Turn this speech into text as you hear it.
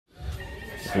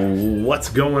What's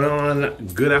going on?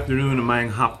 Good afternoon,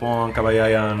 maayong hapon,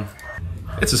 kabayayan.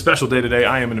 It's a special day today.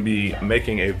 I am going to be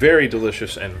making a very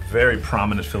delicious and very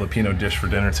prominent Filipino dish for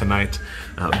dinner tonight,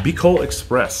 Bicol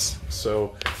Express.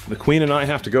 So the Queen and I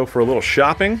have to go for a little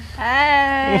shopping.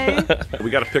 Hey! We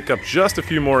got to pick up just a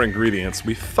few more ingredients.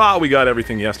 We thought we got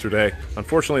everything yesterday.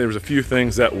 Unfortunately, there was a few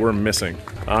things that were missing.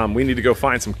 We need to go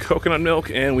find some coconut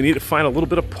milk, and we need to find a little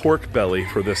bit of pork belly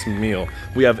for this meal.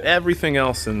 We have everything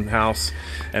else in the house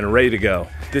and ready to go.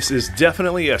 This is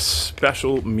definitely a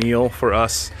special meal for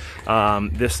us.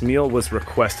 This meal was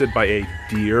requested by a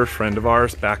dear friend of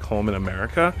ours back home in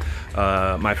America,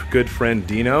 my good friend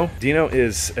Dino. Dino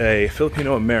is a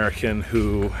Filipino American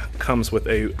who comes with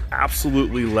a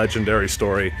absolutely legendary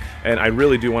story, and I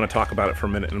really do want to talk about it for a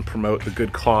minute and promote the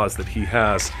good cause that he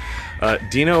has.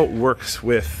 Dino works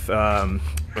with a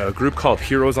group called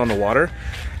Heroes on the Water,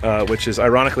 which is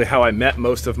ironically how I met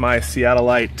most of my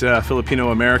Seattleite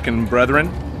Filipino American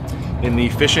brethren in the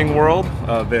fishing world,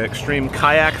 the extreme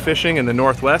kayak fishing in the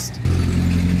Northwest.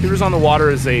 Heroes on the Water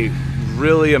is a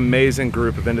really amazing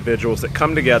group of individuals that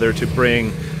come together to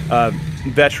bring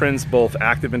veterans, both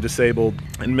active and disabled,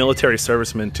 and military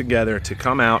servicemen together to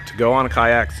come out, to go on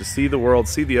kayaks, to see the world,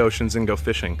 see the oceans, and go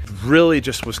fishing. Really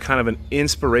just was kind of an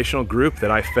inspirational group that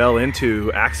I fell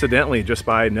into accidentally just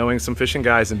by knowing some fishing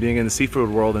guys and being in the seafood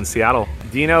world in Seattle.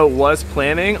 Dino was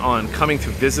planning on coming to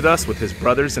visit us with his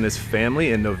brothers and his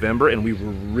family in November, and we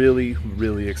were really,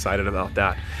 really excited about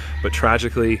that. But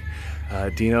tragically,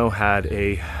 Dino had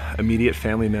a immediate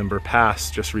family member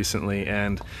pass just recently,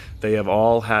 and they have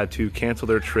all had to cancel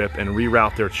their trip and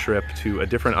reroute their trip to a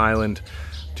different island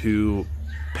to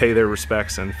pay their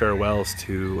respects and farewells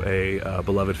to a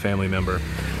beloved family member.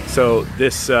 So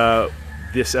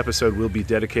this episode will be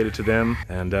dedicated to them,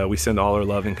 and we send all our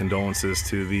love and condolences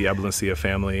to the Ablancia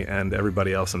family and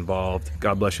everybody else involved.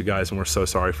 God bless you guys, and we're so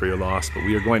sorry for your loss, but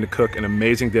we are going to cook an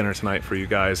amazing dinner tonight for you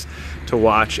guys to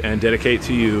watch and dedicate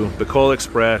to you. Bicol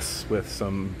Express with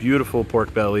some beautiful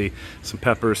pork belly, some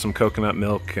peppers, some coconut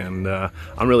milk, and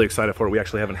I'm really excited for it. We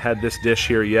actually haven't had this dish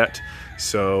here yet,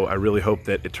 so I really hope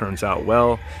that it turns out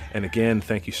well. And again,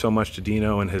 thank you so much to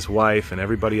Dino and his wife and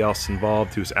everybody else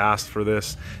involved who's asked for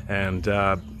this. And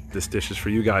this dish is for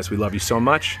you guys. We love you so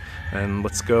much. And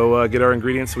let's go get our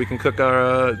ingredients so we can cook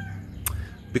our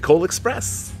Bicol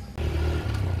Express.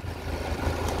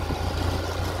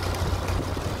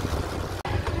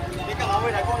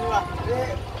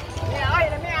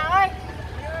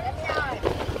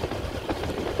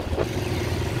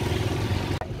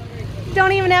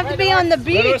 Don't even have to be on the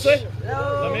beach.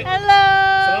 Hello.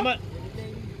 Hello.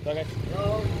 Okay.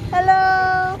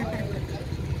 Hello.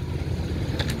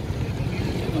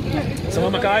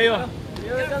 Salamat kayo.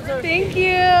 Thank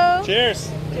you.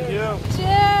 Cheers. Thank you.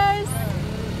 Cheers.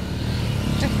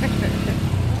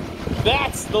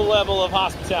 That's the level of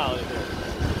hospitality here.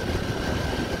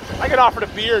 I get offered a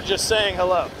beer just saying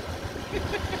hello.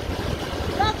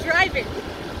 Not driving.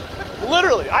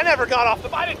 Literally, I never got off the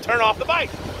bike. I didn't turn off the bike.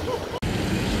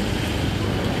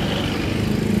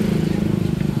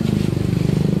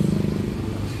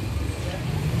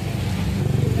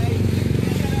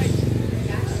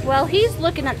 Well, he's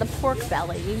looking at the pork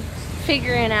belly,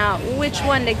 figuring out which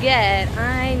one to get.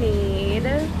 I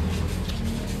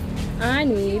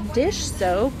need dish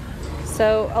soap.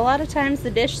 So a lot of times the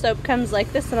dish soap comes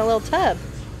like this in a little tub.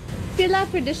 Pila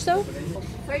for dish soap?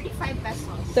 35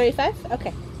 pesos. 35?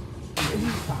 Okay.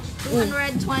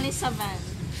 227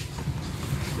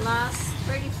 plus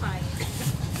 35.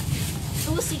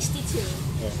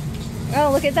 262.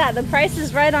 Oh, look at that. The price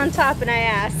is right on top and I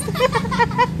asked.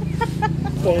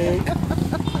 Hey.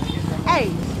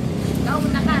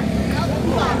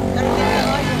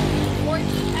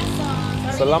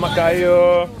 Salamat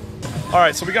kayo. All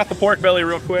right, so we got the pork belly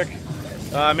real quick.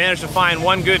 I managed to find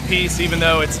one good piece, even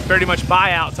though it's pretty much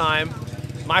buyout time.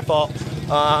 My fault.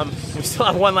 We still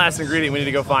have one last ingredient we need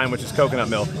to go find, which is coconut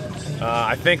milk.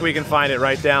 I think we can find it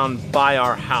right down by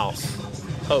our house,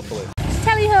 hopefully.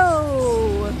 Tally-ho!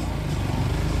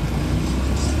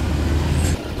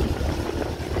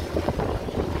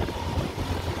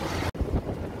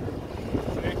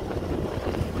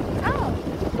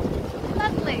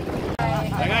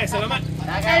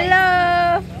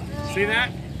 Hello! See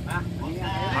that?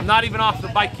 I'm not even off the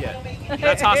bike yet.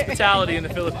 That's hospitality in the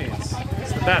Philippines.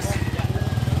 It's the best.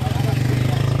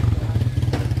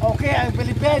 Okay,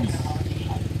 Philippines.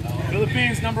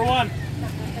 Philippines, #1.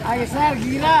 Ay, sir,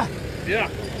 gila. Yeah.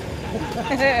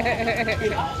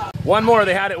 One more,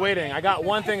 they had it waiting. I got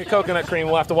one thing of coconut cream.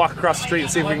 We'll have to walk across the street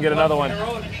and see if we can get another one.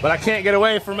 But I can't get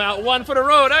away from out one foot of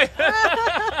road, eh?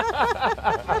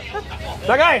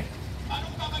 Tagay!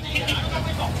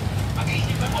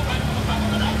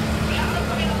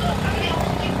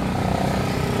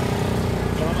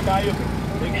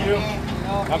 Thank you.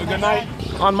 Have a good night.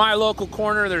 On my local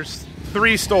corner, there's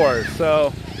 3 stores,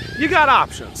 so you got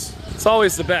options. It's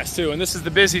always the best too, and this is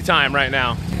the busy time right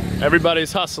now.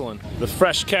 Everybody's hustling. The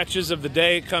fresh catches of the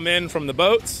day come in from the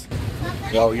boats.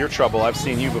 Oh, you're trouble. I've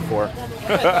seen you before.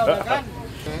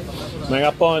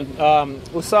 Megapon,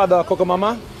 usada coco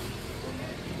mama?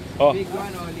 Oh. Big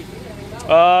one or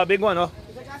little? Big one, oh.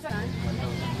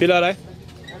 Pila rin?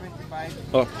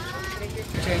 Oh.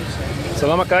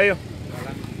 Salamat kayo.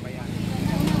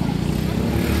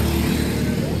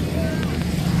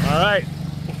 All right,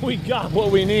 we got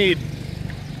what we need.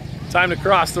 Time to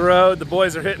cross the road. The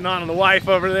boys are hitting on the wife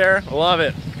over there. I love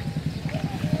it.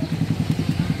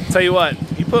 Tell you what,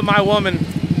 you put my woman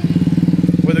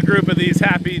with a group of these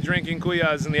happy drinking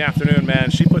kuyas in the afternoon, man,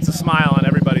 she puts a smile on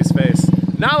everybody's face.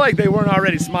 Not like they weren't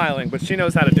already smiling, but she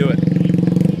knows how to do it.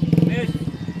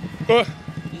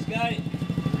 This guy,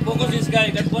 focus this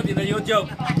guy, that's what in the YouTube.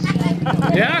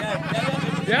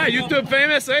 Yeah? Yeah, YouTube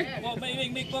famous, eh? Well,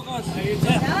 make focus.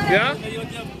 Yeah?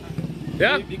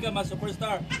 Yeah? Become a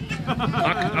superstar.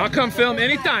 I'll come film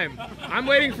anytime. I'm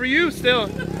waiting for you still.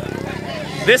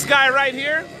 This guy right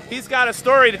here, he's got a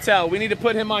story to tell. We need to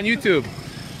put him on YouTube.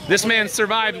 This man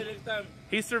survived.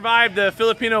 He survived the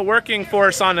Filipino working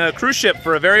force on a cruise ship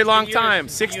for a very long time,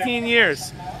 16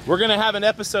 years. We're gonna have an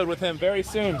episode with him very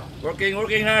soon. Working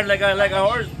hard like a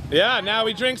horse. Yeah, now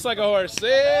he drinks like a horse. Run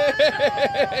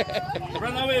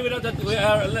away without that.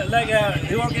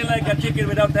 He working like a chicken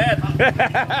without the head.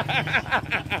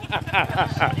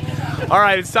 All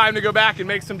right, it's time to go back and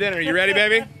make some dinner. You ready,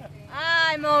 baby?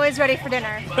 I'm always ready for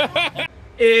dinner.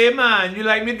 Hey man, you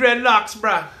like me dreadlocks,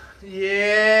 bruh?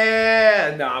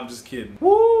 Yeah. No, I'm just kidding.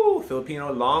 Woo!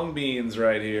 Filipino long beans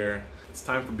right here. It's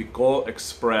time for Bicol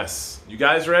Express. You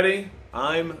guys ready?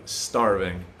 I'm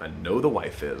starving. I know the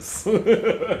wife is.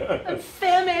 I'm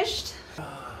famished. I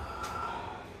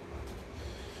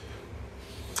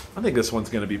think this one's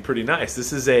gonna be pretty nice.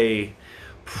 This is a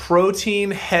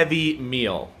protein-heavy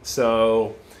meal.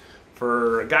 So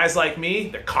for guys like me,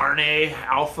 the carne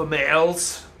alpha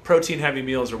males, protein-heavy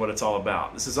meals are what it's all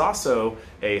about. This is also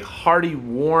a hearty,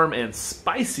 warm, and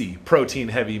spicy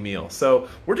protein-heavy meal. So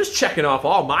we're just checking off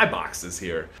all my boxes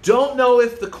here. Don't know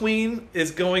if the queen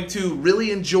is going to really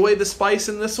enjoy the spice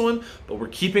in this one, but we're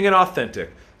keeping it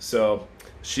authentic. So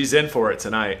she's in for it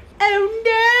tonight. Oh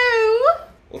no!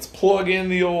 Let's plug in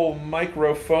the old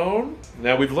microphone.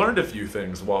 Now we've learned a few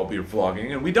things while we're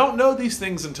vlogging, and we don't know these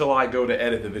things until I go to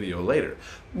edit the video later.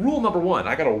 Rule number 1,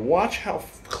 I gotta watch how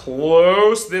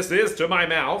close this is to my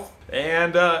mouth.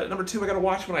 And number 2, I gotta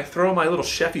watch when I throw my little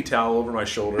chefy towel over my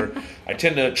shoulder. I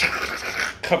tend to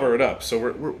cover it up, so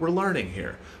we're learning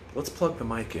here. Let's plug the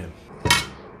mic in.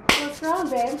 What's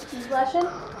wrong, babe? You blushing?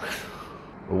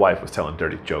 The wife was telling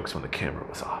dirty jokes when the camera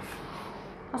was off.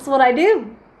 That's what I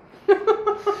do.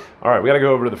 All right, we gotta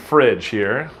go over to the fridge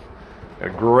here.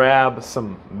 Gotta grab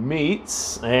some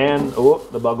meats and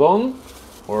the bagong,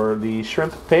 or the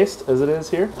shrimp paste as it is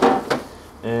here.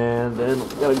 And then we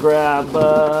gotta grab,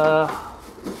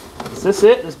 is this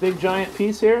it? This big giant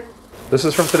piece here? This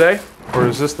is from today? Or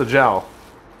is this the jowl?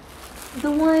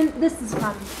 This is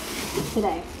from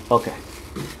today. Okay,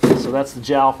 so that's the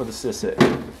jowl for the sissit.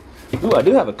 Ooh, I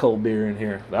do have a cold beer in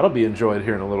here. That'll be enjoyed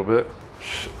here in a little bit.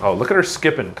 Oh, look at her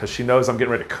skipping because she knows I'm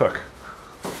getting ready to cook.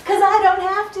 Because I don't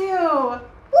have to.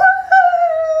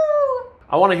 Woohoo!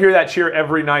 I want to hear that cheer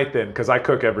every night then, because I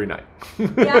cook every night.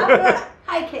 Yeah,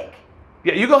 high kick.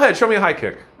 Yeah, you go ahead. Show me a high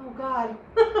kick. Oh, God.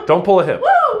 Don't pull a hip.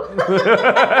 Woo!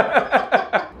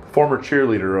 Former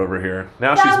cheerleader over here.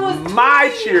 Now That she's was my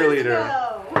 20 years cheerleader.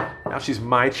 ago. Now she's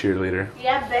my cheerleader.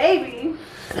 Yeah, baby.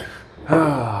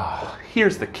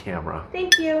 Here's the camera.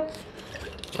 Thank you.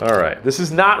 All right, this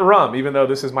is not rum, even though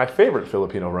this is my favorite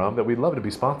Filipino rum that we'd love to be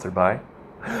sponsored by.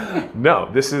 No,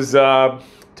 this is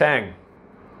Tang.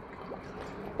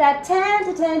 That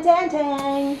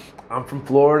tang. I'm from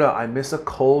Florida. I miss a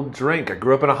cold drink. I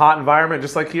grew up in a hot environment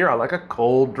just like here. I like a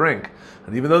cold drink.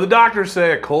 And even though the doctors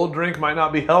say a cold drink might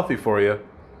not be healthy for you.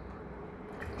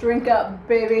 Drink up,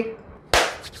 baby.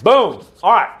 Boom!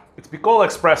 All right, it's Bicol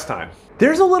Express time.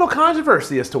 There's a little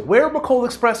controversy as to where Bicol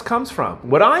Express comes from.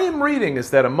 What I am reading is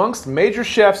that amongst major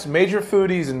chefs, major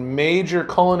foodies, and major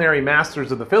culinary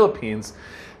masters of the Philippines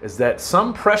is that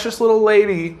some precious little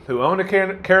lady who owned a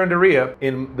carinderia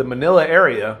in the Manila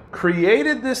area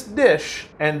created this dish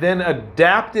and then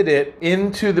adapted it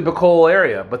into the Bicol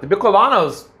area. But the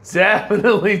Bicolanos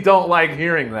definitely don't like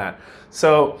hearing that.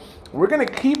 So we're gonna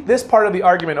keep this part of the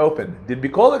argument open. Did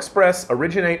Bicol Express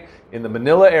originate in the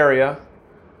Manila area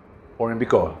or in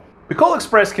Bicol? Bicol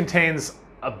Express contains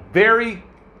a very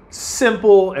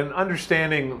simple and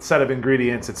understanding set of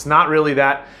ingredients. It's not really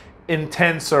that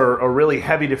intense or really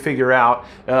heavy to figure out.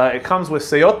 It comes with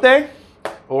sayote,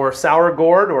 or sour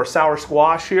gourd, or sour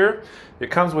squash here.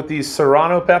 It comes with these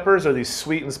serrano peppers, or these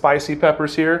sweet and spicy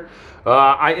peppers here.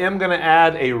 I am gonna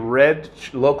add a red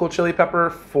local chili pepper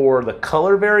for the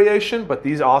color variation, but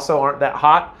these also aren't that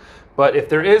hot. But if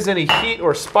there is any heat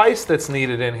or spice that's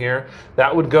needed in here,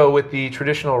 that would go with the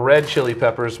traditional red chili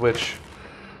peppers, which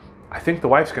I think the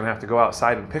wife's gonna have to go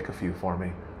outside and pick a few for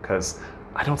me, because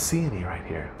I don't see any right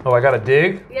here. Oh, I gotta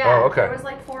dig? Yeah, oh, okay. there was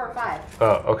like 4 or 5. Oh,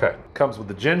 okay. Comes with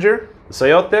the ginger, the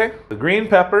sayote, the green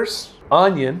peppers,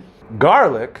 onion,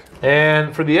 garlic,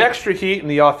 and for the extra heat and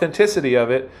the authenticity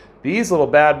of it, these little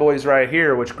bad boys right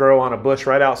here, which grow on a bush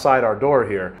right outside our door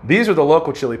here, these are the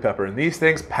local chili pepper, and these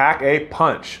things pack a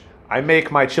punch. I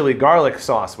make my chili garlic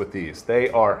sauce with these. They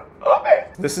are amazing.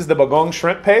 This is the bagong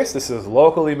shrimp paste. This is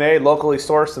locally made, locally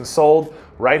sourced, and sold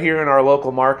right here in our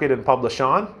local market in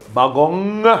Poblacion.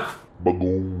 Bagong.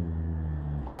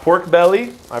 Pork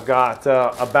belly. I've got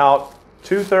about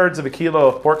 2/3 of a kilo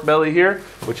of pork belly here,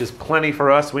 which is plenty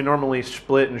for us. We normally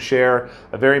split and share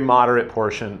a very moderate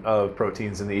portion of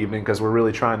proteins in the evening because we're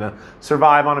really trying to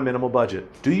survive on a minimal budget.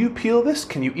 Do you peel this?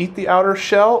 Can you eat the outer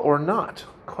shell or not?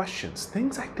 Questions,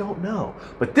 things I don't know.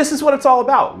 But this is what it's all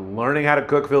about, learning how to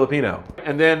cook Filipino.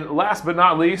 And then last but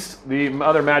not least, the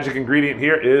other magic ingredient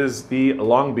here is the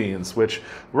long beans, which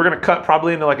we're gonna cut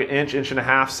probably into like an inch and a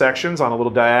half sections on a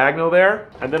little diagonal there.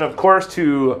 And then of course,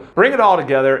 to bring it all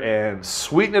together and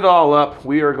sweeten it all up,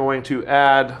 we are going to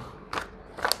add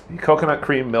the coconut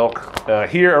cream milk.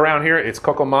 Around here, it's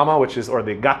Coco Mama, which is, or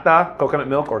the gata, coconut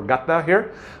milk, or gata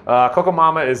here. Coco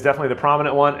Mama is definitely the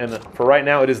prominent one, and for right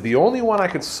now, it is the only one I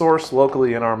could source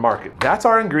locally in our market. That's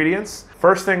our ingredients.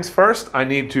 First things first, I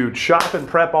need to chop and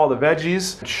prep all the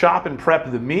veggies, chop and prep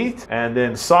the meat, and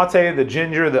then saute the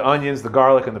ginger, the onions, the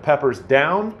garlic, and the peppers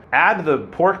down. Add the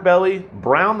pork belly,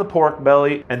 brown the pork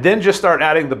belly, and then just start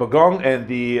adding the bagong and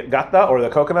the gata, or the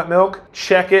coconut milk.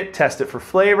 Check it, test it for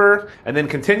flavor, and then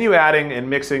continue adding and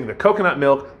mixing the coconut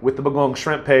milk with the bagong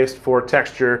shrimp paste for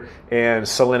texture and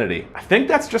salinity. I think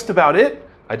that's just about it.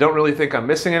 I don't really think I'm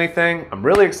missing anything. I'm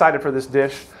really excited for this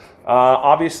dish.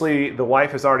 Obviously, the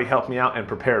wife has already helped me out and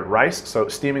prepared rice, so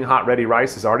steaming hot ready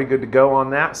rice is already good to go on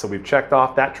that, so we've checked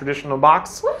off that traditional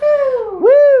box. Woohoo!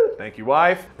 Woo! Thank you,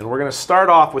 wife. And we're gonna start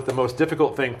off with the most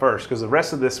difficult thing first, because the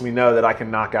rest of this we know that I can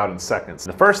knock out in seconds.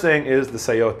 The first thing is the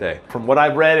sayote. From what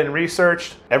I've read and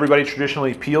researched, everybody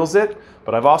traditionally peels it,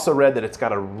 but I've also read that it's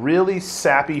got a really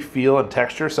sappy feel and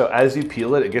texture, so as you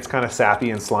peel it, it gets kind of sappy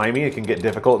and slimy. It can get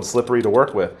difficult and slippery to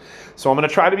work with. So I'm gonna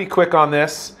try to be quick on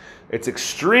this. It's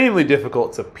extremely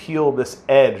difficult to peel this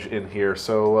edge in here,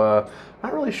 so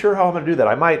not really sure how I'm gonna do that.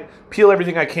 I might peel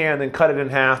everything I can, then cut it in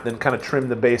half, then kind of trim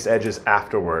the base edges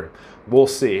afterward. We'll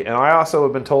see. And I also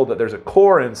have been told that there's a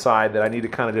core inside that I need to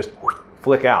kind of just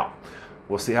flick out.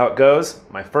 We'll see how it goes.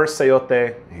 My first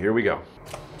sayote, here we go.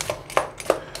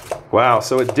 Wow,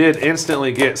 so it did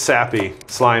instantly get sappy,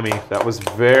 slimy. That was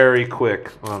very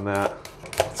quick on that.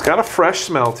 It's got a fresh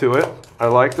smell to it. I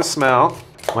like the smell.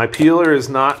 My peeler is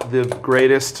not the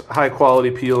greatest high quality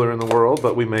peeler in the world,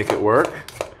 but we make it work.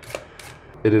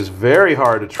 It is very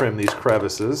hard to trim these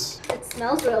crevices. It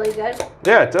smells really good.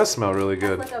 Yeah, it does smell really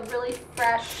good. It's like a really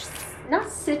fresh, not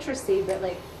citrusy, but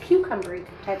like cucumbery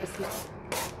type of smell.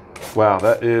 Wow,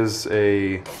 that is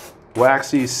a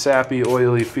waxy, sappy,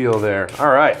 oily feel there.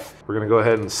 All right, we're gonna go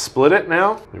ahead and split it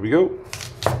now. Here we go.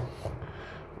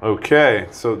 Okay,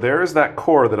 so there's that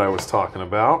core that I was talking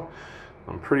about.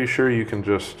 I'm pretty sure you can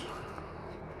just,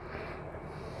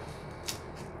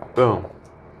 boom,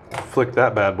 flick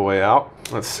that bad boy out.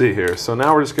 Let's see here. So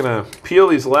now we're just gonna peel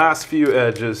these last few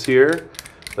edges here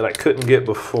that I couldn't get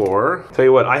before. Tell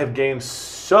you what, I have gained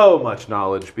so much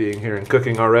knowledge being here and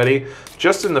cooking already.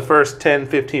 Just in the first 10,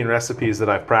 15 recipes that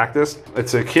I've practiced.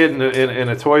 It's a kid in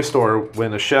a toy store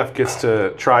when a chef gets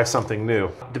to try something new.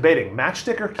 Debating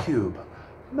matchstick or cube?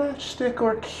 Matchstick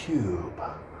or cube?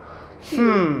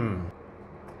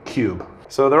 Cube.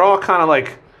 So they're all kind of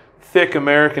like thick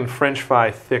American French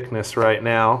fry thickness right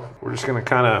now. We're just gonna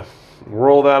kind of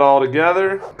roll that all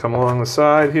together, come along the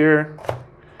side here,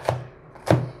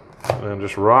 and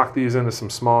just rock these into some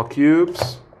small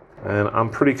cubes. And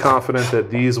I'm pretty confident that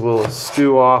these will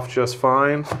stew off just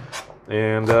fine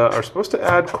and are supposed to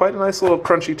add quite a nice little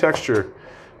crunchy texture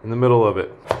in the middle of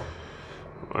it.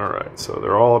 All right, so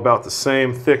they're all about the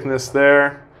same thickness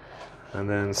there. And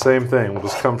then same thing, we'll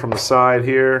just come from the side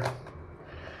here.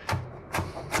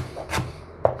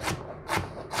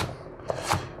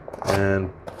 And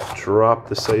drop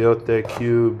the sayote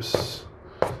cubes.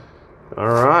 All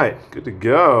right, good to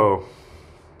go.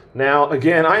 Now,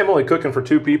 again, I am only cooking for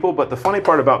 2 people, but the funny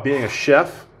part about being a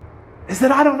chef is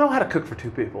that I don't know how to cook for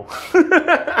 2 people.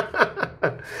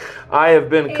 I have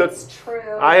been It's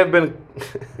true. I have been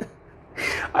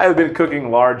I have been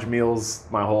cooking large meals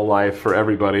my whole life for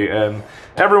everybody, and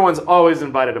everyone's always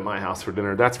invited to my house for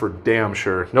dinner. That's for damn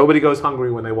sure. Nobody goes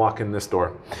hungry when they walk in this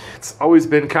door. It's always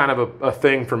been kind of a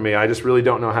thing for me. I just really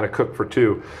don't know how to cook for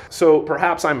 2. So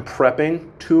perhaps I'm prepping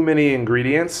too many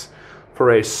ingredients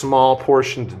for a small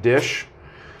portioned dish,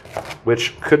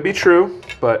 which could be true,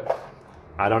 but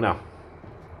I don't know.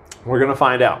 We're gonna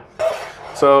find out.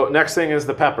 So next thing is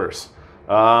the peppers.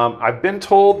 I've been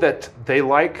told that they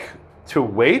like to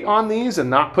wait on these and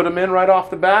not put them in right off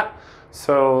the bat.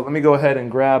 So let me go ahead and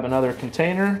grab another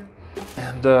container,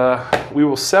 and we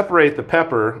will separate the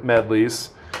pepper medleys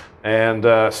and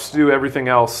stew everything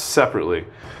else separately.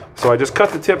 So I just cut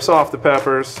the tips off the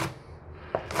peppers.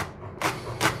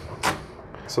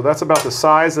 So that's about the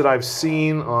size that I've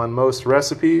seen on most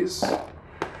recipes.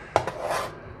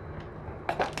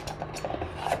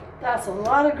 That's a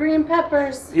lot of green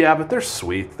peppers. Yeah, but they're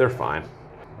sweet. They're fine.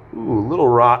 Ooh, a little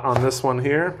rot on this one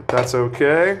here, but that's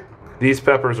okay. These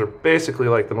peppers are basically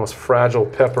like the most fragile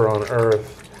pepper on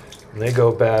earth, and they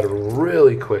go bad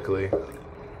really quickly.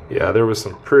 Yeah, there was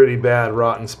some pretty bad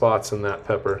rotten spots in that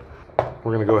pepper.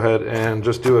 We're gonna go ahead and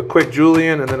just do a quick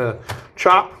julienne and then a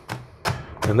chop.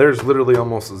 And there's literally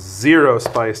almost 0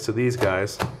 spice to these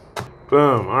guys.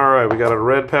 Boom. All right, we got a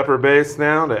red pepper base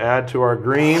now to add to our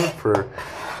green for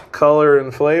color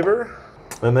and flavor.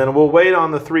 And then we'll wait on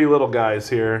the 3 little guys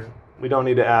here. We don't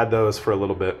need to add those for a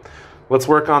little bit. Let's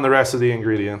work on the rest of the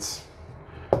ingredients.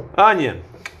 Onion.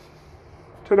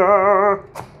 Ta-da!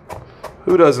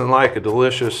 Who doesn't like a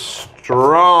delicious,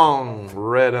 strong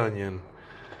red onion?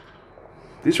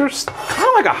 These are kind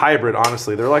of like a hybrid,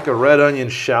 honestly. They're like a red onion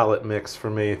shallot mix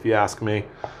for me, if you ask me.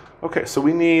 Okay, so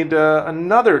we need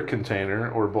another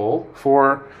container or bowl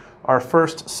for our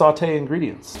first sauté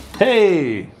ingredients.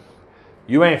 Hey!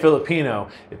 You ain't Filipino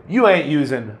if you ain't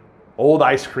using old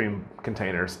ice cream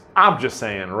containers. I'm just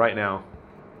saying right now.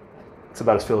 It's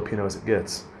about as Filipino as it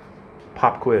gets.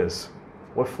 Pop quiz.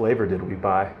 What flavor did we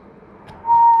buy?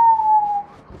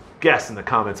 Guess in the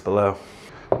comments below.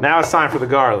 Now it's time for the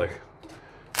garlic.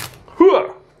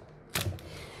 Hooah!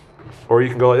 Or you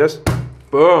can go like this.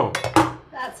 Boom.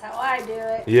 That's how I do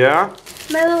it. Yeah?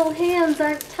 My little hands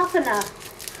aren't tough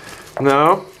enough.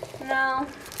 No? No.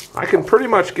 I can pretty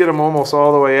much get them almost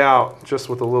all the way out just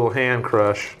with a little hand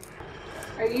crush.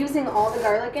 Are you using all the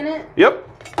garlic in it? Yep.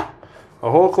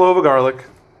 A whole clove of garlic.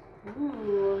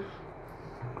 Ooh.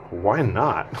 Why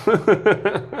not?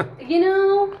 You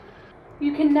know,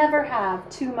 you can never have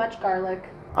too much garlic.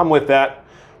 I'm with that.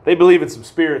 They believe in some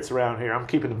spirits around here. I'm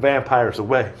keeping the vampires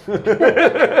away.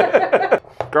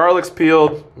 Garlic's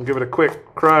peeled. We'll give it a quick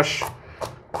crush,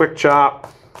 quick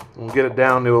chop. We'll get it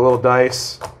down to a little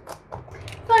dice.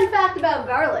 Fun fact about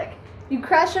garlic. You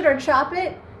crush it or chop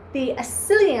it, the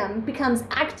psyllium becomes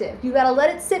active. You gotta let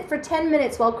it sit for 10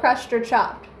 minutes while crushed or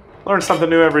chopped. Learn something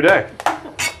new every day.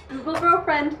 Google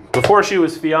girlfriend. Before she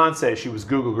was fiance, she was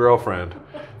Google girlfriend.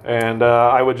 And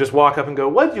I would just walk up and go,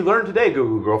 what did you learn today,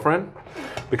 Google girlfriend?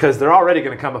 Because they're already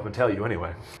going to come up and tell you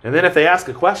anyway. And then if they ask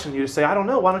a question, you just say, I don't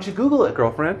know, why don't you Google it,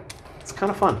 girlfriend? It's kind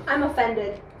of fun. I'm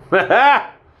offended.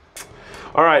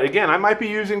 All right, again, I might be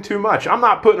using too much. I'm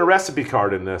not putting a recipe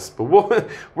card in this, but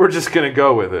we're just going to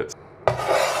go with it.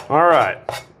 All right,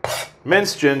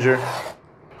 minced ginger.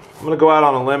 I'm going to go out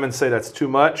on a limb and say that's too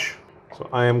much. So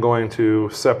I am going to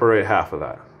separate half of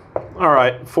that. All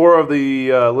right, 4 of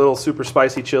the little super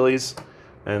spicy chilies,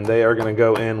 and they are going to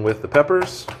go in with the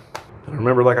peppers. And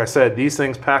remember, like I said, these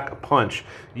things pack a punch.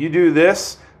 You do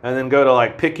this and then go to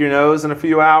like pick your nose in a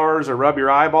few hours or rub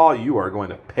your eyeball, you are going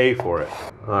to pay for it.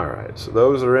 All right, so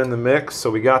those are in the mix.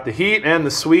 So we got the heat and the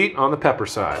sweet on the pepper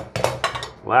side.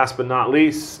 Last but not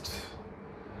least,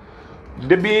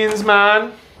 the beans,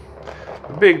 man.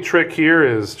 The big trick here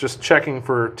is just checking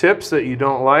for tips that you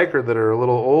don't like or that are a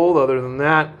little old. Other than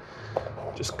that,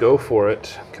 just go for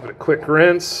it. Give it a quick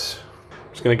rinse.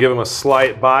 Just gonna give them a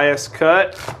slight bias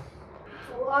cut.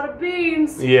 A lot of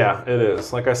beans. Yeah, it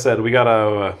is. Like I said, we got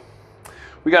a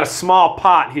small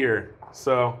pot here.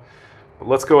 So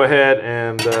let's go ahead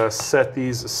and set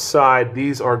these aside.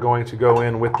 These are going to go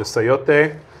in with the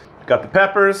sayote. Got the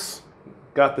peppers,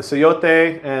 got the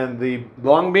sayote and the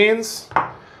long beans.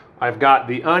 I've got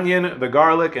the onion, the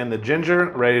garlic, and the ginger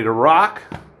ready to rock.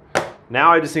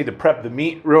 Now I just need to prep the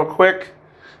meat real quick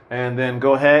and then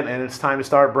go ahead and it's time to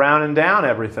start browning down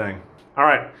everything. All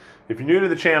right, if you're new to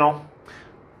the channel,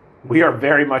 We are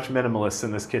very much minimalists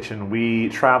in this kitchen. We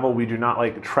travel, we do not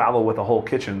like to travel with a whole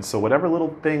kitchen. So whatever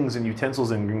little things and utensils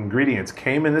and ingredients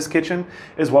came in this kitchen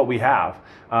is what we have.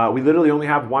 We literally only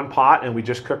have one pot and we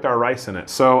just cooked our rice in it.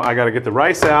 So I gotta get the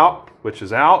rice out, which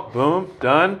is out, boom,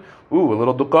 done. Ooh, a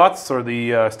little ducats, or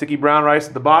the sticky brown rice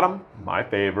at the bottom, my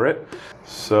favorite.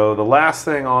 So the last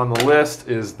thing on the list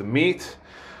is the meat.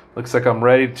 Looks like I'm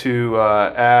ready to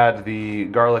add the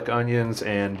garlic, onions,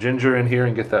 and ginger in here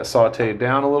and get that sauteed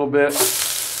down a little bit.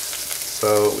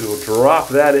 So we will drop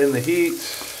that in the heat.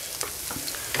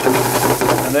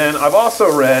 And then I've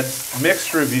also read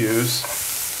mixed reviews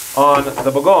on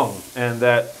the bagong, and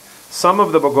that some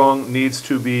of the bagong needs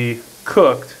to be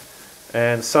cooked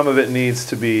and some of it needs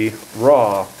to be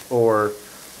raw or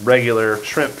regular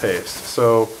shrimp paste.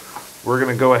 So we're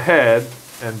gonna go ahead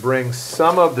and bring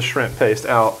some of the shrimp paste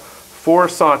out for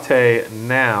saute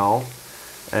now,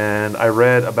 and I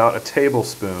read about a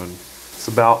tablespoon. It's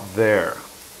about there.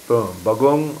 Boom,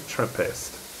 bagong shrimp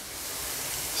paste.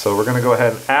 So we're gonna go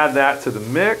ahead and add that to the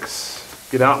mix.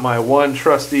 Get out my one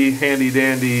trusty handy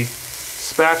dandy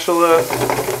spatula.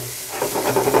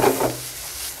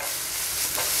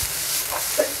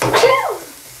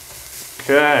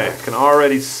 Okay, can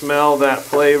already smell that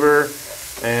flavor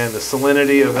and the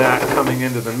salinity of that coming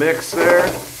into the mix there.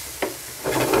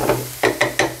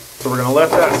 So we're gonna let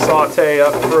that saute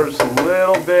up for just a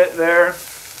little bit there.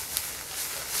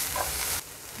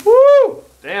 Woo!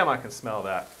 Damn, I can smell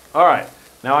that. All right,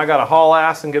 now I gotta haul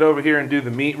ass and get over here and do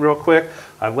the meat real quick.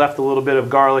 I've left a little bit of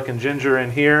garlic and ginger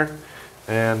in here.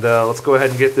 And let's go ahead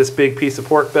and get this big piece of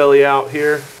pork belly out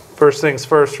here. First things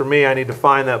first for me, I need to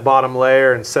find that bottom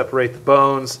layer and separate the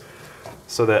bones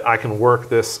so that I can work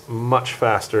this much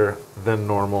faster than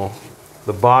normal.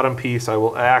 The bottom piece I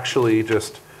will actually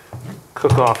just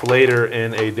cook off later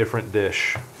in a different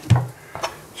dish.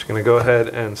 Just gonna go ahead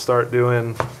and start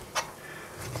doing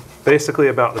basically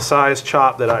about the size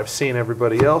chop that I've seen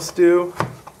everybody else do.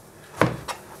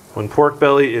 When pork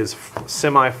belly is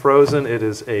semi-frozen, it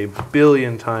is a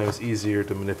billion times easier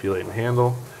to manipulate and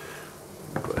handle.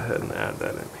 Go ahead and add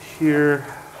that in here.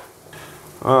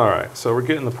 All right, so we're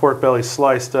getting the pork belly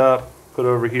sliced up, put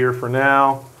over here for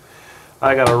now.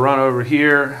 I gotta run over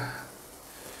here.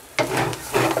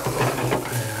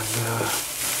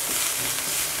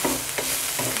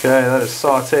 Okay, that is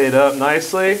sauteed up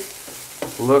nicely.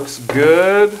 Looks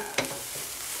good.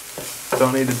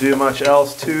 Don't need to do much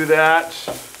else to that.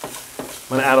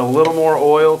 I'm gonna add a little more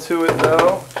oil to it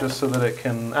though, just so that it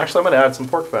can, actually I'm gonna add some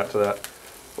pork fat to that.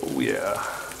 Oh yeah.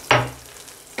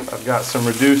 I've got some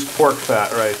reduced pork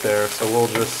fat right there, so we'll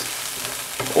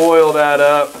just oil that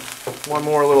up. One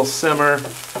more little simmer.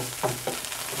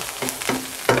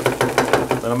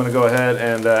 Then I'm gonna go ahead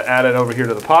and add it over here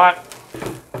to the pot.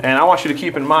 And I want you to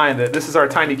keep in mind that this is our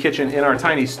tiny kitchen in our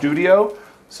tiny studio,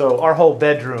 so our whole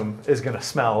bedroom is gonna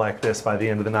smell like this by the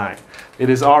end of the night. It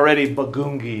is already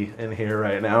bagungi in here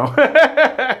right now.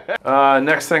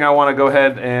 Next thing I wanna go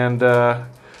ahead and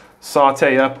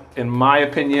saute up, in my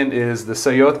opinion, is the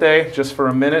sayote, just for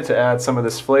a minute to add some of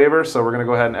this flavor. So we're gonna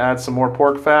go ahead and add some more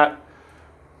pork fat.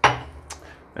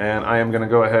 And I am gonna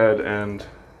go ahead and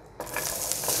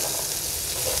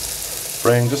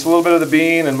bring just a little bit of the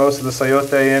bean and most of the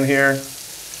sayote in here.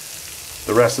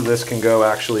 The rest of this can go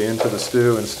actually into the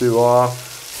stew and stew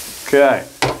off. Okay,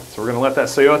 so we're gonna let that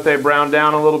sayote brown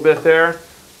down a little bit there.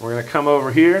 We're gonna come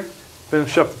over here,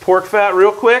 finish up the pork fat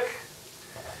real quick.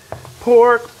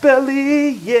 Pork belly,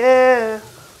 yeah.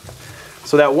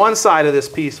 So that one side of this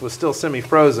piece was still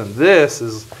semi-frozen. This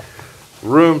is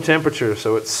room temperature,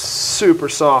 so it's super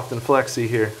soft and flexy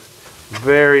here.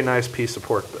 Very nice piece of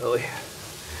pork belly.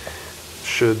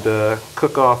 Should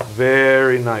cook off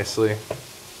very nicely.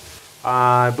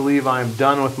 I believe I'm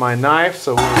done with my knife,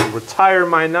 so we'll retire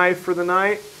my knife for the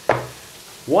night.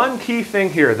 One key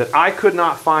thing here that I could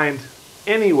not find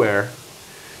anywhere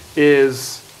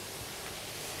is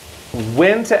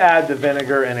when to add the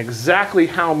vinegar and exactly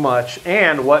how much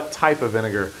and what type of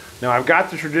vinegar. Now I've got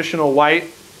the traditional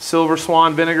white silver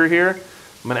swan vinegar here.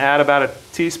 I'm gonna add about a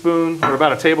teaspoon or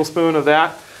about a tablespoon of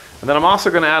that. And then I'm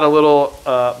also gonna add a little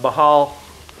Bicol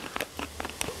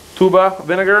tuba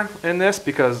vinegar in this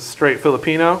because it's straight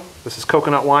Filipino. This is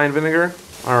coconut wine vinegar.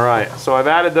 All right, so I've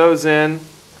added those in.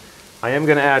 I am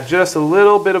gonna add just a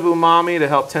little bit of umami to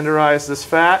help tenderize this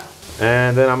fat.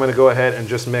 And then I'm gonna go ahead and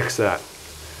just mix that.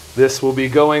 This will be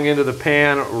going into the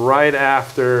pan right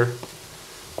after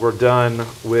we're done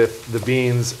with the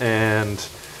beans and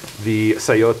the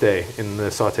sayote in the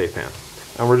saute pan.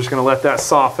 And we're just gonna let that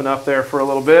soften up there for a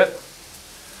little bit.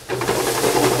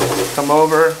 Come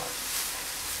over.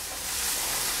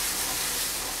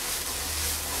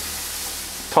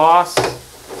 Toss.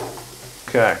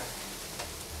 Okay.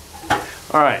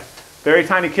 All right. Very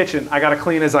tiny kitchen. I gotta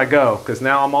clean as I go because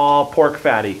now I'm all pork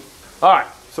fatty. All right,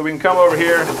 so we can come over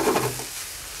here.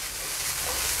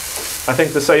 I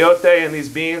think the sayote and these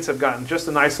beans have gotten just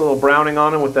a nice little browning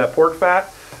on them with that pork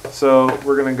fat. So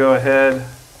we're gonna go ahead,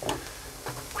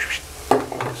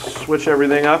 switch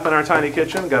everything up in our tiny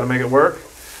kitchen. Gotta make it work.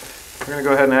 We're gonna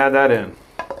go ahead and add that in.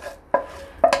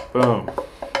 Boom,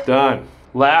 done.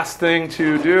 Last thing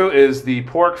to do is the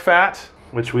pork fat,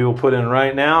 which we will put in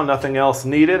right now. Nothing else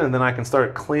needed, and then I can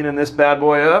start cleaning this bad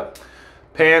boy up.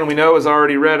 Pan we know is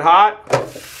already red hot.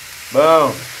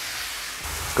 Boom.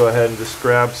 Go ahead and just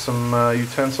grab some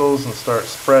utensils and start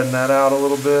spreading that out a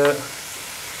little bit.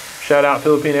 Shout out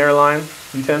Filipino Airlines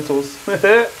utensils.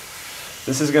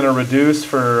 This is gonna reduce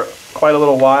for quite a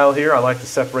little while here. I like to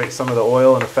separate some of the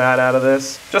oil and the fat out of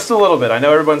this. Just a little bit. I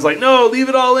know everyone's like, no, leave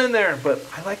it all in there, but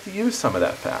I like to use some of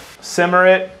that fat. Simmer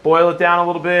it, boil it down a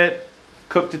little bit,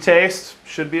 cook to taste,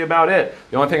 should be about it.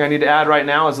 The only thing I need to add right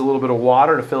now is a little bit of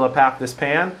water to fill up half this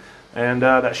pan, and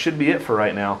that should be it for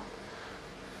right now.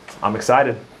 I'm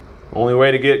excited. Only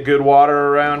way to get good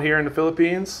water around here in the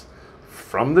Philippines,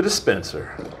 from the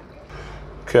dispenser.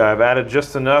 Okay, I've added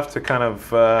just enough to kind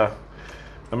of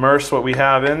immerse what we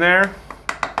have in there.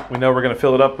 We know we're gonna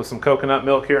fill it up with some coconut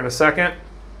milk here in a second.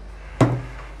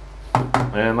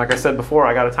 And like I said before,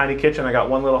 I got a tiny kitchen, I got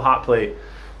one little hot plate.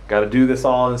 Got to do this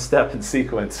all in step and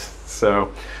sequence.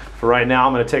 So for right now,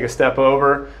 I'm going to take a step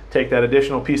over, take that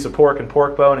additional piece of pork and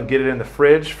pork bone and get it in the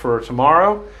fridge for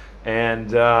tomorrow. And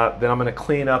then I'm going to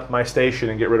clean up my station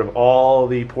and get rid of all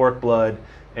the pork blood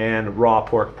and raw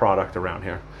pork product around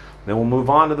here. Then we'll move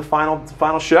on to the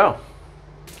final show.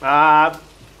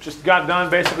 Just got done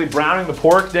basically browning the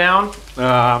pork down.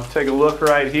 Take a look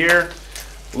right here.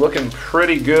 Looking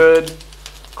pretty good.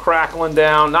 Crackling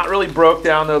down, not really broke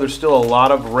down though. There's still a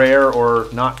lot of rare or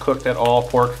not cooked at all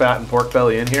pork fat and pork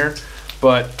belly in here,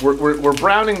 but we're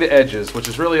browning the edges, which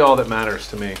is really all that matters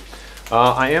to me.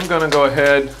 I am going to go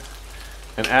ahead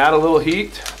and add a little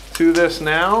heat to this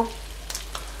now,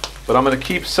 but I'm going to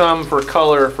keep some for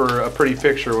color for a pretty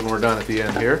picture when we're done at the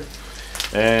end here.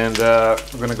 And we're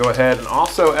going to go ahead and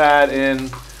also add in,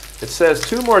 it says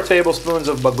 2 more tablespoons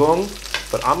of bagong,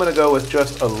 but I'm gonna go with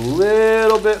just a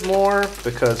little bit more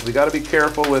because we gotta be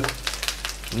careful with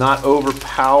not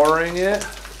overpowering it.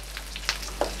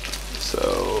 So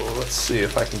let's see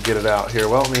if I can get it out here.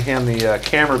 Well, let me hand the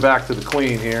camera back to the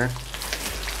queen here.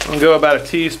 I'm gonna go about a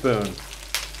teaspoon.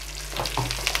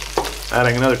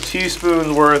 Adding another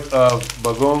teaspoon worth of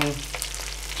bagong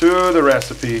to the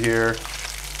recipe here.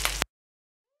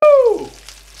 Woo!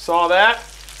 Saw that?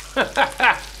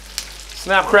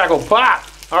 Snap, crackle, pop!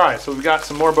 All right, so we've got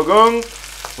some more bagong.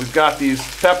 We've got these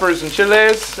peppers and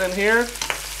chiles in here.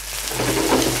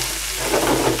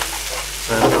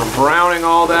 And I'm browning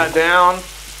all that down.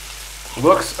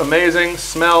 Looks amazing,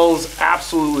 smells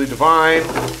absolutely divine.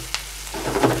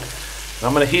 And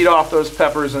I'm gonna heat off those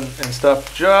peppers and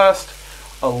stuff just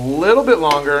a little bit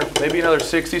longer, maybe another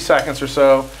 60 seconds or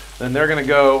so. Then they're gonna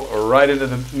go right into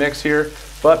the mix here.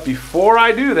 But before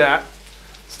I do that,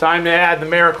 it's time to add the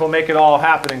miracle make it all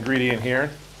happen ingredient here.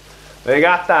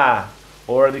 Vegata,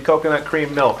 or the coconut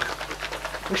cream milk.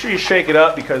 Make sure you shake it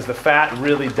up because the fat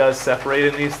really does separate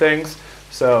in these things.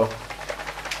 So,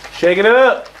 shake it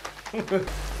up.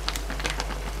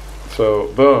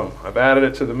 So, boom, I've added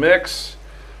it to the mix.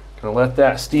 Gonna let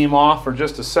that steam off for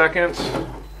just a second.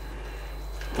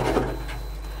 I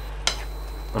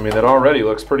mean, that already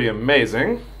looks pretty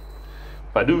amazing.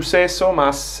 If I do say so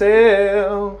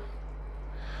myself.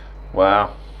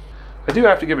 Wow. I do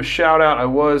have to give a shout out. I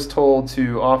was told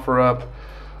to offer up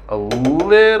a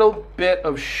little bit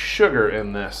of sugar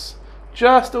in this.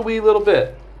 Just a wee little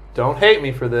bit. Don't hate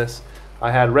me for this.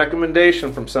 I had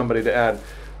recommendation from somebody to add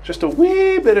just a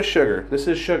wee bit of sugar. This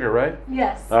is sugar, right?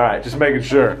 Yes. All right, just making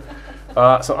sure.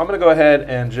 So I'm gonna go ahead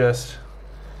and just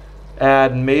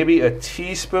add maybe a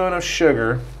teaspoon of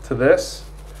sugar to this.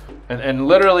 And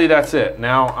literally that's it.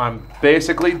 Now I'm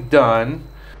basically done.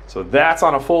 So that's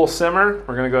on a full simmer.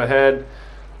 We're gonna go ahead,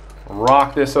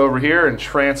 rock this over here and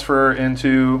transfer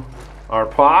into our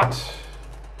pot.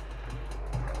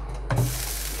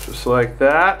 Just like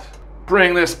that.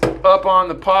 Bring this up on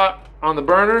the pot, on the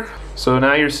burner. So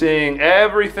now you're seeing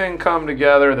everything come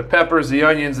together. The peppers, the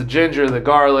onions, the ginger, the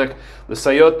garlic, the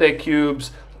sayote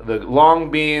cubes, the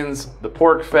long beans, the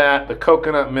pork fat, the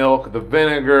coconut milk, the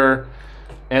vinegar,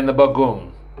 and the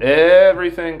bagong.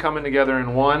 Everything coming together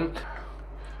in one.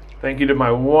 Thank you to my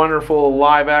wonderful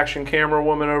live action camera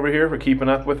woman over here for keeping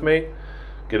up with me.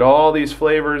 Get all these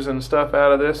flavors and stuff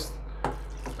out of this.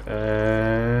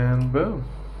 And boom.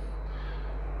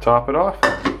 top it off.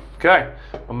 Okay,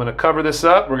 I'm gonna cover this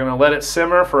up. We're gonna let it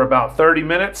simmer for about 30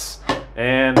 minutes,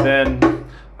 and then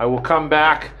I will come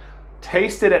back,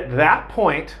 taste it at that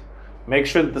point, make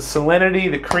sure that the salinity,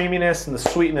 the creaminess, and the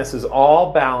sweetness is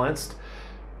all balanced.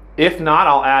 If not,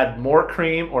 I'll add more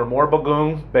cream or more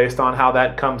bagoong based on how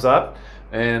that comes up,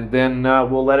 and then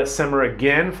we'll let it simmer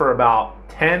again for about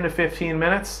 10 to 15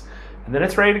 minutes, and then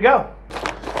it's ready to go.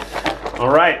 All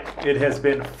right, it has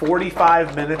been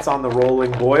 45 minutes on the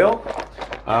rolling boil.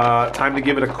 Time to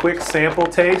give it a quick sample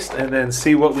taste and then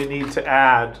see what we need to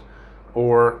add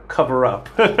or cover up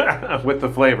with the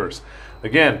flavors.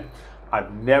 Again,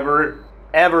 I've never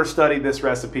ever studied this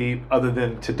recipe other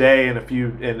than today and a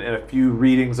few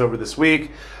readings over this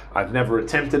week. I've never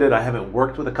attempted it. I haven't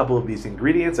worked with a couple of these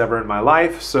ingredients ever in my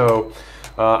life. So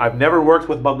I've never worked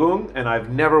with bagoong and I've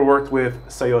never worked with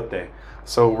sayote.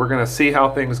 So we're gonna see how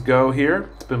things go here.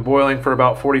 It's been boiling for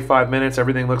about 45 minutes.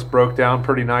 Everything looks broke down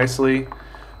pretty nicely.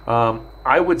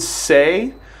 I would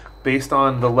say, based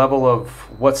on the level of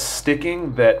what's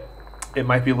sticking, that it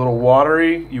might be a little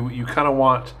watery. You kind of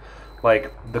want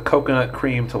like the coconut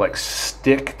cream to like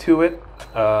stick to it.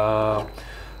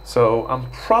 So I'm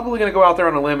probably gonna go out there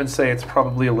on a limb and say it's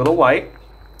probably a little light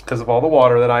because of all the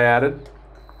water that I added.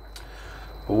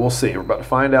 But we'll see. We're about to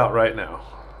find out right now.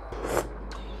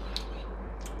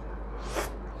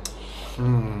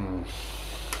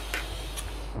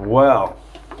 Well,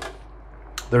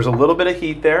 there's a little bit of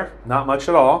heat there, not much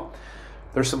at all.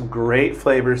 There's some great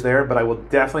flavors there, but I will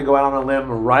definitely go out on a limb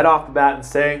right off the bat and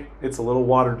say it's a little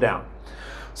watered down.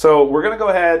 So we're gonna go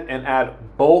ahead and add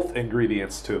both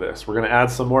ingredients to this. We're gonna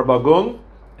add some more bagoong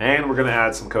and we're gonna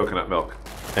add some coconut milk.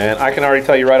 And I can already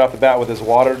tell you right off the bat, with as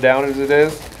watered down as it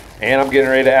is, and I'm getting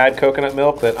ready to add coconut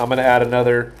milk, that I'm gonna add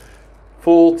another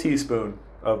full teaspoon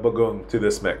of bagoong to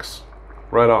this mix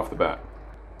right off the bat.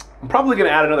 I'm probably gonna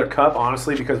add another cup,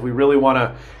 honestly, because we really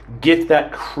wanna get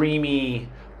that creamy,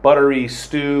 buttery,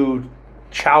 stewed,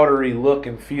 chowdery look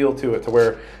and feel to it, to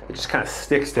where it just kind of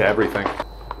sticks to everything.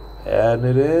 Adding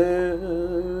it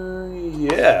in,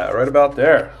 yeah, right about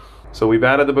there. So we've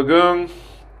added the bagoong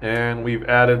and we've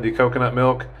added the coconut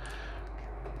milk.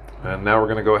 And now we're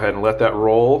gonna go ahead and let that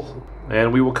roll.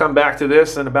 And we will come back to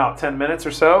this in about 10 minutes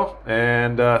or so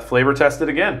and flavor test it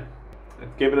again.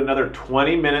 Give it another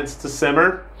 20 minutes to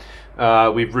simmer.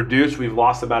 We've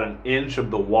lost about an inch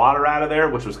of the water out of there,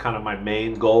 which was kind of my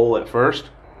main goal at first.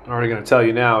 I'm already gonna tell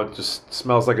you now, it just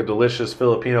smells like a delicious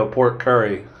Filipino pork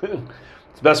curry.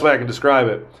 It's the best way I can describe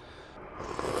it.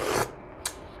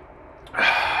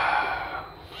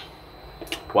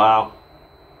 Wow.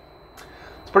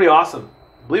 It's pretty awesome.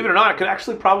 Believe it or not, I could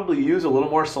actually probably use a little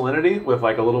more salinity with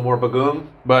like a little more bagoong,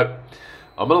 but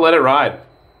I'm gonna let it ride.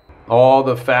 All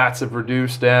the fats have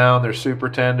reduced down, they're super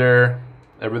tender,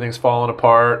 everything's falling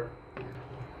apart.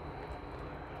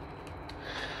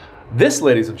 This,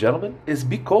 ladies and gentlemen, is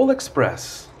Bicol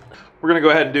Express. We're gonna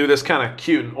go ahead and do this kind of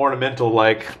cute and ornamental,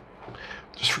 like,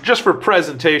 just for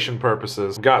presentation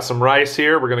purposes. Got some rice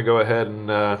here. We're gonna go ahead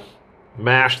and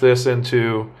mash this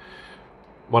into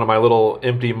one of my little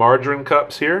empty margarine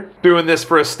cups here. Doing this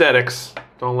for aesthetics.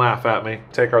 Don't laugh at me.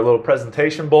 Take our little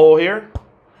presentation bowl here.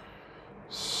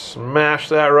 Smash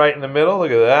that right in the middle.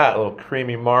 Look at that, a little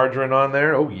creamy margarine on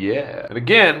there. Oh yeah. And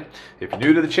again, if you're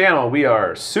new to the channel, we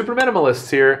are super minimalists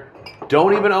here.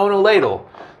 Don't even own a ladle.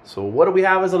 So what do we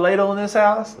have as a ladle in this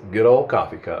house? Good old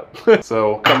coffee cup.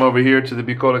 So come over here to the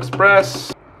Bicol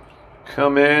Express.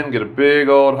 Come in, get a big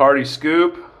old hearty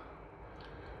scoop.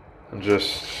 And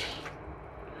just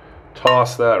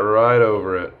toss that right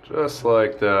over it. Just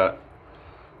like that.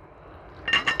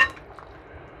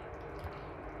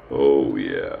 Oh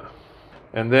yeah.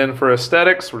 And then for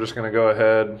aesthetics, we're just gonna go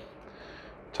ahead,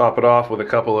 top it off with a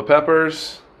couple of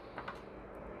peppers.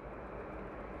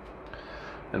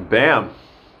 And bam,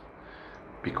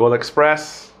 Bicol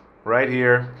Express right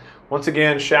here. Once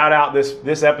again, shout out,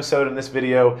 this episode and this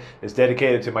video is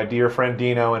dedicated to my dear friend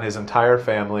Dino and his entire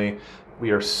family. We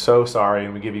are so sorry,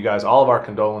 and we give you guys all of our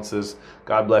condolences.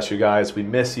 God bless you guys. We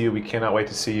miss you. We cannot wait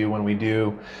to see you when we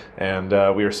do. And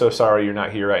we are so sorry you're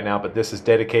not here right now, but this is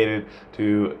dedicated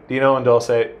to Dino and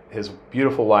Dulce, his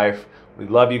beautiful wife. We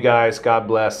love you guys. God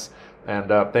bless. And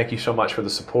thank you so much for the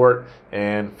support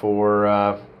and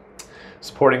for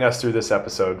supporting us through this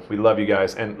episode. We love you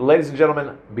guys. And ladies and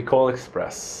gentlemen, Bicol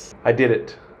Express. I did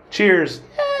it. Cheers.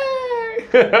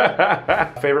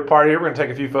 Favorite part here, we're gonna take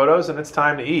a few photos and it's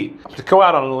time to eat. To go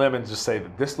out on a limb and just say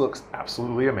that this looks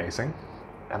absolutely amazing,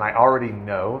 and I already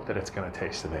know that it's gonna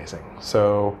taste amazing.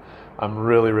 So I'm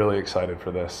really, really excited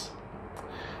for this.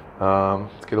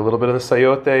 Let's get a little bit of the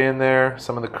sayote in there,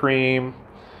 some of the cream,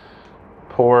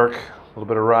 pork, a little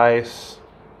bit of rice.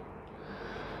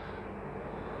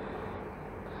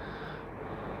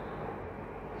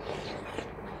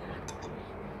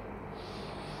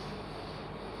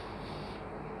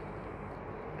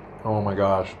 Oh my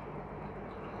gosh.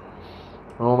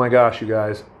 Oh my gosh, you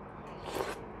guys.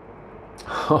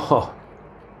 Oh,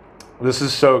 this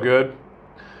is so good.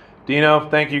 Dino,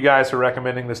 thank you guys for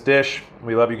recommending this dish.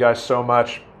 We love you guys so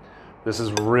much. This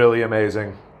is really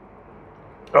amazing.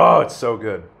 Oh, it's so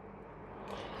good.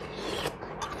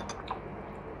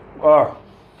 Oh,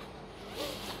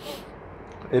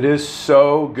 it is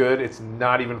so good. It's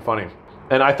not even funny.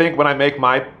 And I think when I make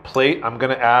my plate, I'm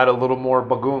going to add a little more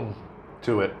bagoong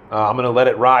to it. I'm going to let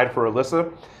it ride for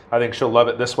Alyssa. I think she'll love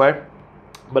it this way.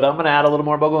 But I'm going to add a little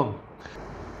more bagoong.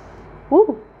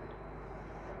 Woo.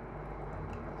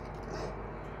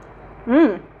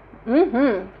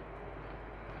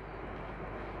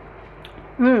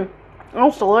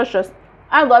 That's delicious.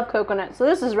 I love coconut, so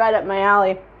this is right up my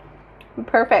alley.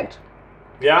 Perfect.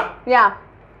 Yeah? Yeah.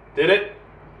 Did it?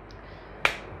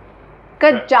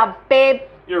 Good job, babe.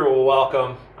 You're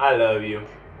welcome. I love you.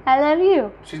 I love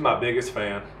you. She's my biggest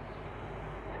fan.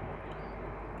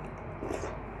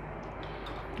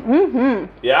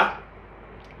 Yeah?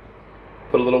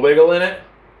 Put a little wiggle in it.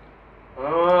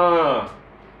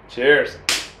 Cheers.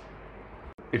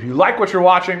 If you like what you're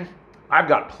watching, I've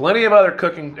got plenty of other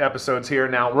cooking episodes here.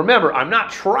 Now, remember, I'm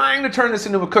not trying to turn this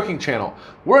into a cooking channel.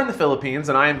 We're in the Philippines,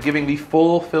 and I am giving the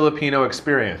full Filipino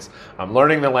experience. I'm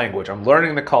learning the language, I'm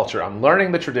learning the culture, I'm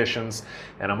learning the traditions,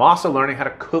 and I'm also learning how to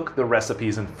cook the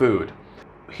recipes and food.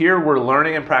 Here, we're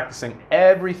learning and practicing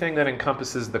everything that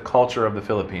encompasses the culture of the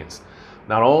Philippines.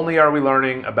 Not only are we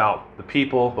learning about the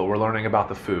people, but we're learning about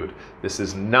the food. This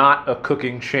is not a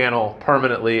cooking channel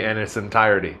permanently in its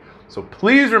entirety. So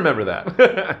please remember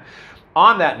that.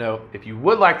 On that note, if you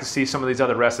would like to see some of these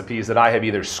other recipes that I have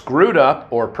either screwed up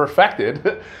or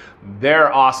perfected,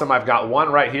 they're awesome. I've got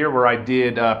one right here where I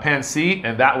did pancit,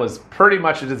 and that was pretty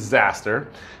much a disaster.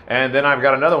 And then I've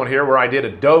got another one here where I did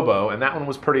adobo, and that one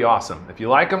was pretty awesome. If you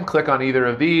like them, click on either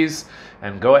of these,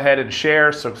 and go ahead and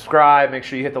share, subscribe, make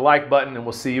sure you hit the like button, and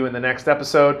we'll see you in the next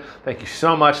episode. Thank you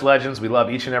so much, legends. We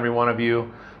love each and every one of you.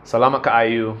 Salamat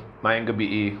kaayo. Maayong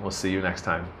gabi. We'll see you next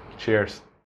time. Cheers.